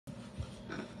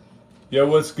Yo,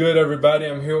 what's good, everybody?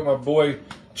 I'm here with my boy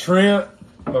Trent,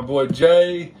 my boy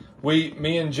Jay.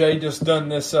 Me and Jay just done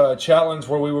this challenge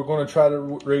where we were going to try to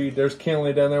read, there's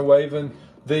Kenley down there waving,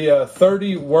 the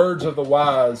 30 words of the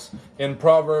wise in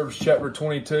Proverbs chapter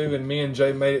 22, and me and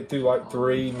Jay made it through like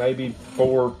 3, maybe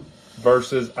 4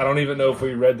 verses. I don't even know if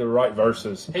we read the right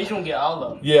verses. He's going to get all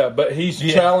of them. Yeah, but he's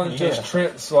challenged us.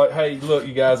 Trent's like, hey, look,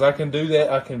 you guys, I can do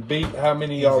that. I can beat how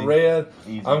many y'all read.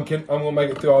 I'm going to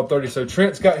make it through all 30. So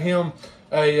Trent's got him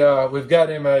we've got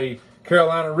him a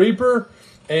Carolina Reaper,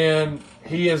 and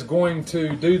he is going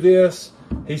to do this.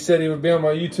 He said he would be on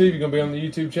my YouTube. You're going to be on the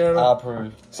YouTube channel? I'll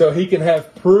approve. So he can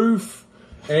have proof,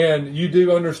 and you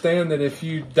do understand that if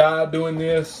you die doing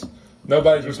this,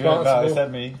 nobody's responsible.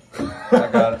 Except me. I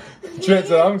got it. Trent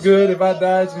said, I'm good. If I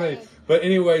die, it's me. But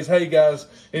anyways, hey, guys,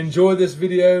 enjoy this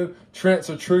video. Trent's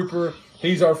a trooper.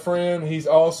 He's our friend. He's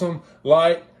awesome.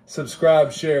 Like,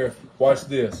 subscribe, share. Watch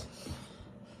this.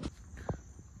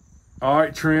 All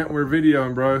right, Trent, we're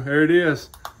videoing, bro. There it is.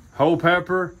 Whole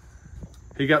pepper.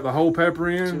 He got the whole pepper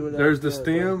in. There's the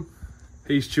stem.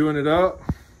 He's chewing it up.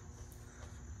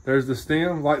 There's the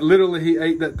stem. Like, literally, he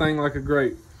ate that thing like a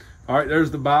grape. All right,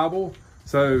 there's the Bible.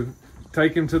 So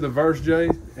take him to the verse, Jay,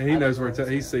 and he knows where it's at.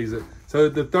 He sees it. So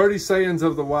the 30 sayings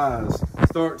of the wise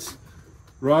starts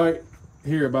right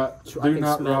here about do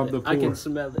not rob the poor. I can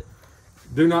smell it.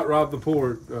 Do not rob the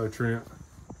poor, Trent.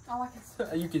 Oh, I can smell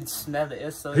it. You can smell it.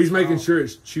 It's so He's strong. making sure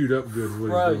it's chewed up good.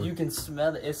 Bro, you can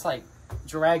smell it. It's like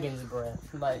dragon's breath.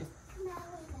 Like,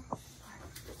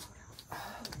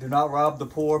 Do not rob the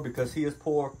poor, because he is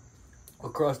poor, or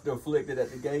crush the afflicted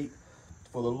at the gate.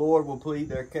 For the Lord will plead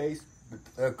their case,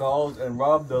 their cause, and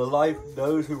rob the life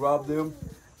those who rob them.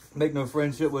 Make no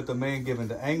friendship with a man given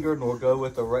to anger, nor go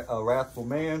with a wrathful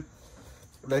man,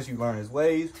 unless you learn his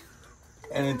ways.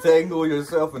 And entangle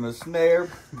yourself in a snare.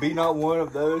 Be not one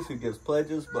of those who gives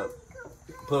pledges, but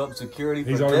put up security for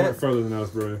He's already went further than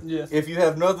us, bro. yes. If you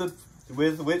have nothing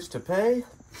with which to pay,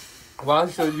 why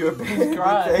should your band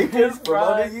crying. take it He's from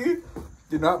crying. under you?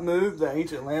 Do not move the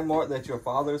ancient landmark that your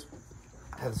fathers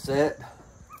have set.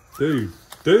 Dude.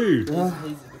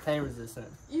 He's pain resistant.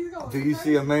 Do you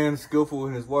see a man skillful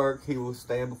in his work? He will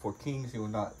stand before kings. He will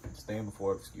not stand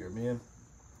before obscure men.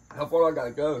 How far do I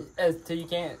gotta go? Till you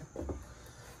can't.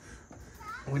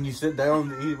 When you sit down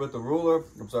to eat with the ruler,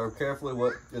 observe carefully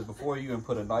what is before you and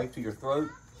put a knife to your throat.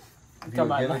 If you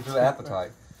get into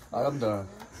appetite. I'm done.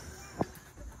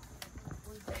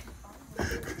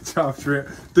 Good job, Trent.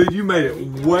 Dude, you made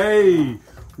it way,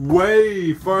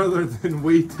 way further than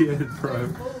we did, bro.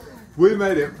 We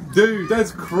made it. Dude,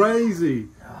 that's crazy.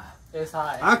 It's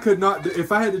high. I could not,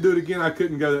 if I had to do it again, I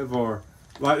couldn't go that far.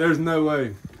 Like, there's no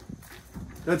way.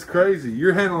 That's crazy.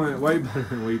 You're handling it way better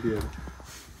than we did.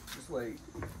 Just wait.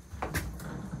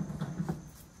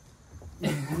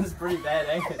 It's pretty bad,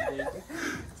 ain't it, dude?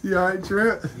 You all right,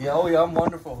 Trent? Yeah, oh yeah, I'm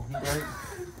wonderful. I'm great.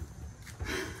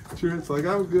 Trent's like,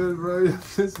 I'm good, bro.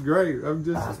 It's great. I'm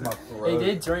just. That's my throat. He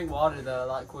did drink water, though, a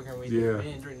lot quicker than we did. He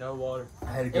didn't drink no water.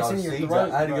 I had to get all the in your seeds throat,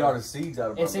 out. I had to get bro. all the seeds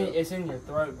out of my mouth. It's in your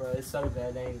throat, bro. It's so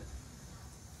bad, ain't it?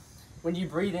 When you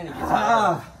breathe in, it gets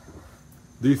hot.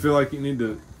 Do you feel like you need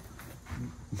to?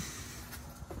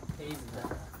 Easy,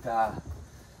 though. God.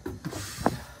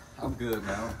 I'm good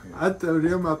now. I told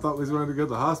him I thought we was going to go to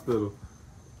the hospital.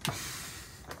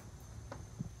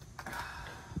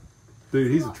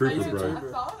 Dude, he's a trooper,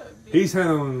 bro. He's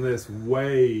handling this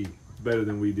way better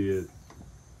than we did.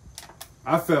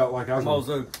 I felt like I was. I'm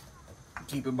also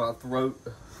keeping my throat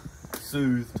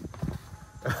soothed.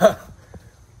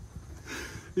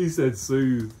 He said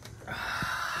soothe.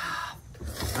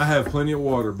 I have plenty of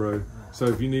water, bro. So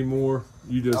if you need more,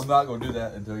 you just. I'm not gonna do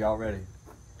that until y'all ready.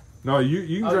 No,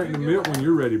 you can drink the milk when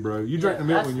you're ready, bro. You drink the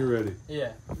milk when you're ready.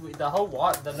 Yeah, the whole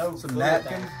water, the no. Some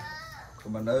napkins for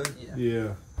my nose.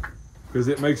 Yeah, because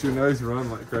it makes your nose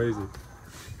run like crazy.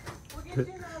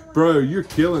 Bro, you're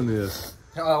killing this.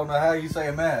 I don't know how you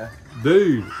saying that.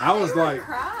 Dude, I was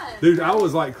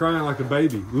like crying like a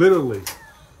baby, literally.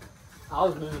 I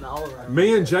was moving all around.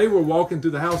 Me and Jay were walking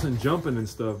through the house and jumping and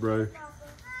stuff, bro.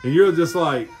 And you're just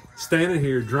like standing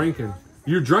here drinking.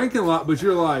 You're drinking a lot, but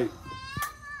you're like,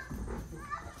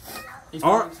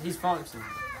 he's functioning.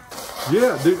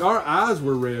 yeah, dude, our eyes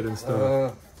were red and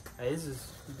stuff. Hey, this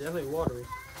is definitely watery.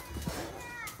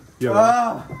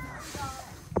 Yeah.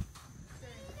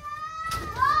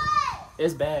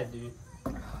 It's bad, dude.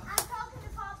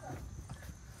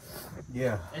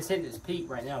 Yeah. It's hitting its peak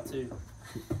right now, too.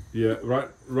 Yeah,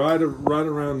 right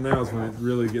around now is when it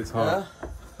really gets hot.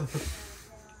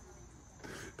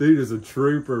 Dude is a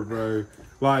trooper, bro.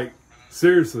 Like,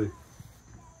 seriously.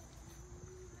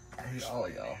 I hate all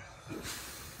of y'all.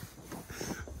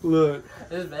 Look,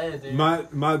 It's bad, dude.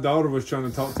 my daughter was trying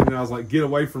to talk to me, and I was like, "Get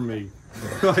away from me!"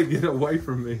 Like, get away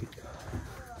from me.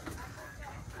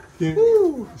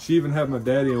 She even had my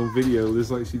daddy on video, just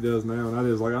like she does now, and I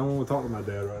was like, "I don't want to talk to my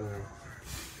dad right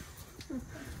now."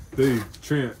 Dude,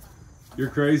 Trent, you're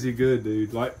crazy good,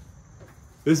 dude. Like,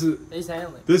 this He's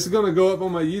handling. is gonna go up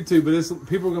on my YouTube, but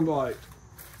people are gonna be like,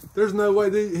 "There's no way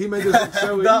he made this look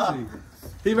so Nah. easy.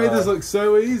 He made this look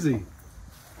so easy."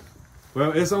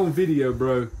 Well, it's on video,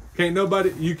 bro. Can't nobody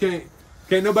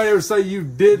ever say you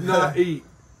did not eat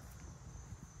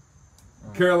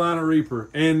Carolina Reaper.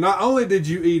 And not only did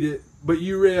you eat it, but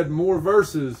you read more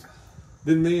verses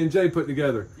than me and Jay put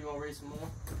together. You want to read some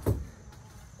more?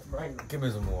 Bring it. Give me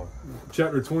some more.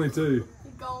 Chapter 22. You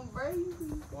going crazy.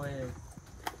 Go ahead.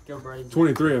 Go crazy.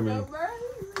 23, I Go mean.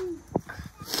 crazy.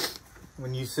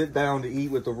 When you sit down to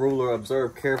eat with the ruler,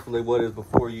 observe carefully what is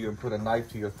before you and put a knife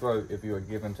to your throat if you are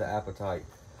given to appetite.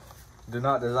 Do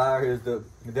not desire his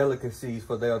delicacies,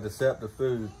 for they are deceptive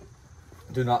food.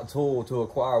 Do not toil to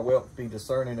acquire wealth, be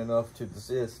discerning enough to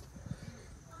desist.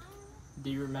 Do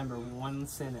you remember one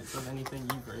sentence of anything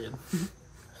you've read?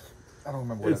 I don't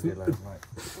remember what I did last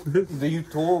night. Do you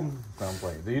toil? No, I'm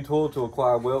playing. Do you toil to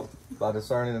acquire wealth by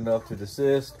discerning enough to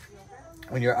desist?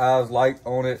 When your eyes light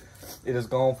on it, it is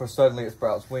gone, for suddenly it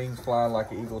sprouts wings, flying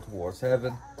like an eagle towards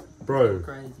heaven. Bro.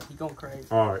 Crazy. You going crazy.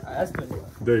 All right. That's good.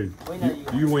 Dude, We know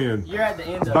you win. You're at the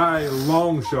end of By a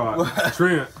long shot.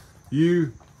 Trent,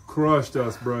 you crushed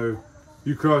us, bro.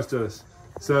 You crushed us.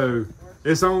 So,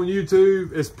 it's on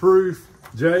YouTube. It's proof.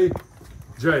 Jay.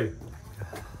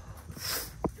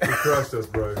 You crushed us,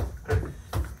 bro.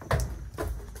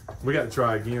 We got to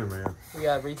try again, man. We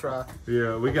got to retry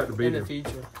Yeah, we got to beat in the him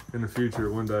future. in the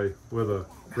future one day with a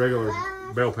regular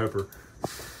bell pepper.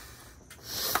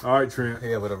 All right, Trent.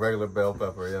 Yeah, with a regular bell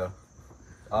pepper, yeah.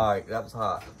 Alright, that was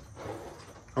hot.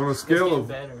 On a It's scale getting of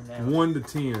better now. 1 to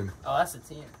 10, Oh, that's a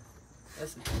 10.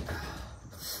 That's a 10.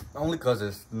 Only because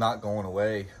it's not going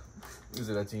away. Is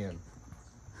it a 10?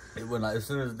 It would not. As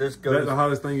soon as this that's goes, the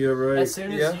hottest thing you ever ate. As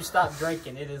soon as Yeah. you stop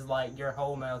drinking, it is like your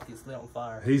whole mouth gets lit on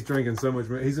fire. He's drinking so much.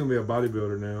 He's gonna be a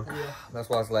bodybuilder now, Yeah. that's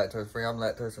why it's lactose free. I'm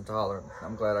lactose intolerant.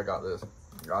 I'm glad I got this.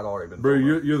 I'd already been. bro.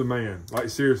 told. You're the man. Like,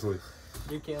 seriously.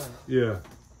 You're killing it. Yeah.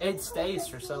 It stays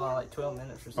for so long, like 12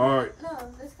 minutes or something. All right.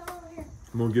 No, let's come over here.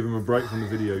 I'm gonna give him a break from the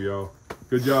video, y'all.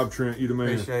 Good job, Trent. You the man.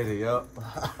 Appreciate it. Yep.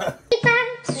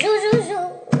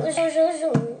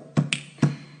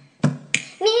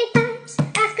 Me pipes,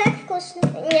 I've got cushion,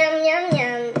 yum yum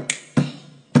yum.